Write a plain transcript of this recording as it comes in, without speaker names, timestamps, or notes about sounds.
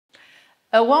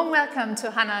A warm welcome to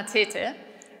Hanna Tetteh,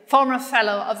 former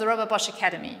fellow of the Robert Bosch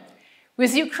Academy.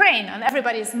 With Ukraine on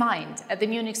everybody's mind at the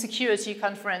Munich Security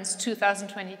Conference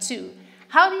 2022,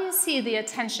 how do you see the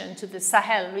attention to the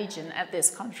Sahel region at this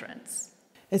conference?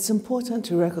 It's important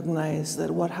to recognize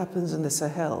that what happens in the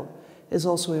Sahel is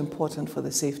also important for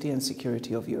the safety and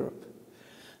security of Europe.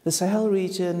 The Sahel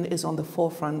region is on the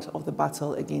forefront of the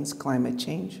battle against climate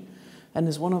change and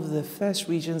is one of the first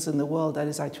regions in the world that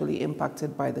is actually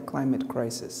impacted by the climate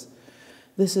crisis.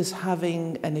 This is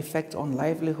having an effect on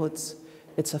livelihoods,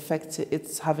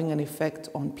 it's having an effect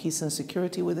on peace and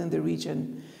security within the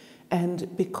region,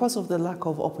 and because of the lack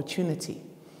of opportunity,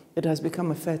 it has become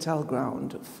a fertile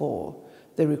ground for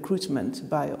the recruitment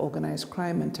by organized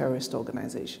crime and terrorist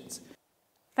organizations.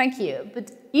 Thank you.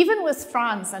 But even with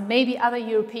France and maybe other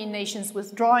European nations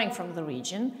withdrawing from the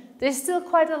region, there's still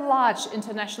quite a large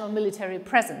international military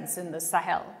presence in the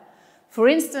Sahel. For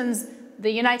instance,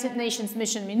 the United Nations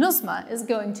mission MINUSMA is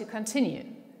going to continue.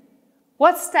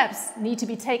 What steps need to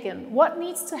be taken? What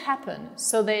needs to happen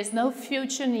so there is no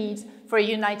future need for a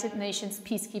United Nations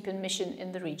peacekeeping mission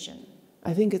in the region?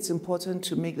 I think it's important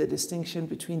to make the distinction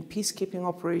between peacekeeping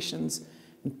operations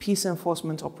and peace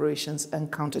enforcement operations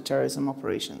and counterterrorism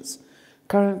operations.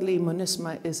 Currently,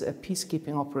 MINUSMA is a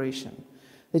peacekeeping operation.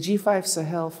 The G5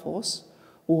 Sahel force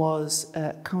was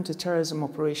a counterterrorism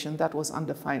operation that was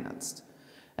underfinanced.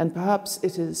 And perhaps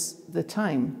it is the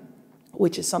time,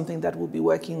 which is something that we'll be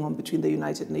working on between the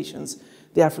United Nations,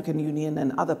 the African Union,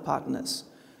 and other partners,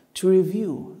 to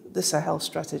review the Sahel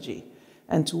strategy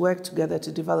and to work together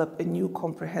to develop a new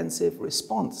comprehensive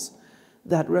response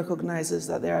that recognizes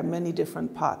that there are many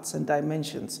different parts and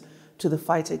dimensions to the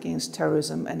fight against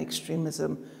terrorism and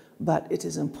extremism, but it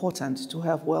is important to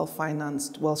have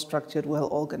well-financed, well-structured,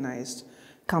 well-organized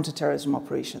counterterrorism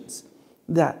operations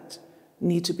that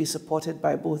need to be supported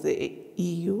by both the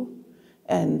EU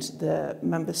and the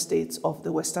member states of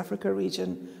the West Africa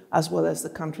region, as well as the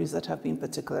countries that have been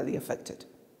particularly affected.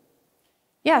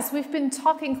 Yes, we've been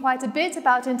talking quite a bit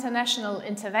about international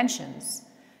interventions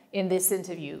in this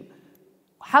interview.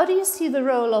 How do you see the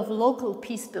role of local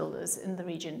peace builders in the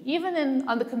region, even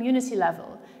on the community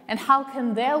level? And how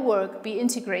can their work be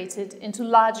integrated into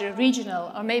larger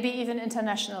regional or maybe even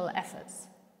international efforts?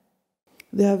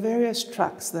 There are various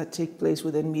tracks that take place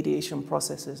within mediation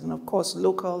processes. And of course,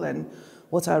 local and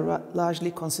what are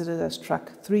largely considered as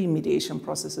track 3 mediation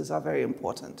processes are very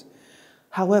important.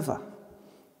 However,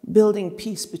 building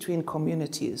peace between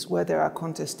communities where there are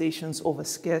contestations over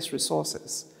scarce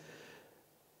resources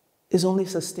is only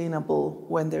sustainable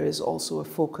when there is also a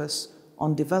focus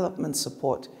on development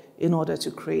support in order to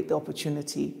create the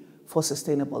opportunity for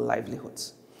sustainable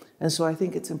livelihoods. And so I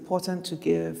think it's important to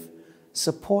give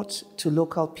support to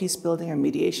local peace building and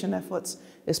mediation efforts,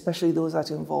 especially those that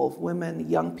involve women,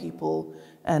 young people,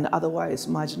 and otherwise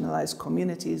marginalized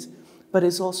communities. But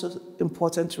it's also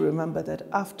important to remember that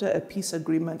after a peace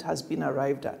agreement has been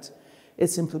arrived at,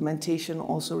 its implementation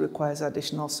also requires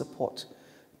additional support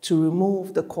to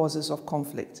remove the causes of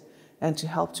conflict and to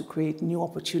help to create new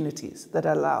opportunities that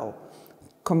allow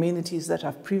communities that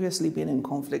have previously been in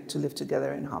conflict to live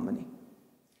together in harmony.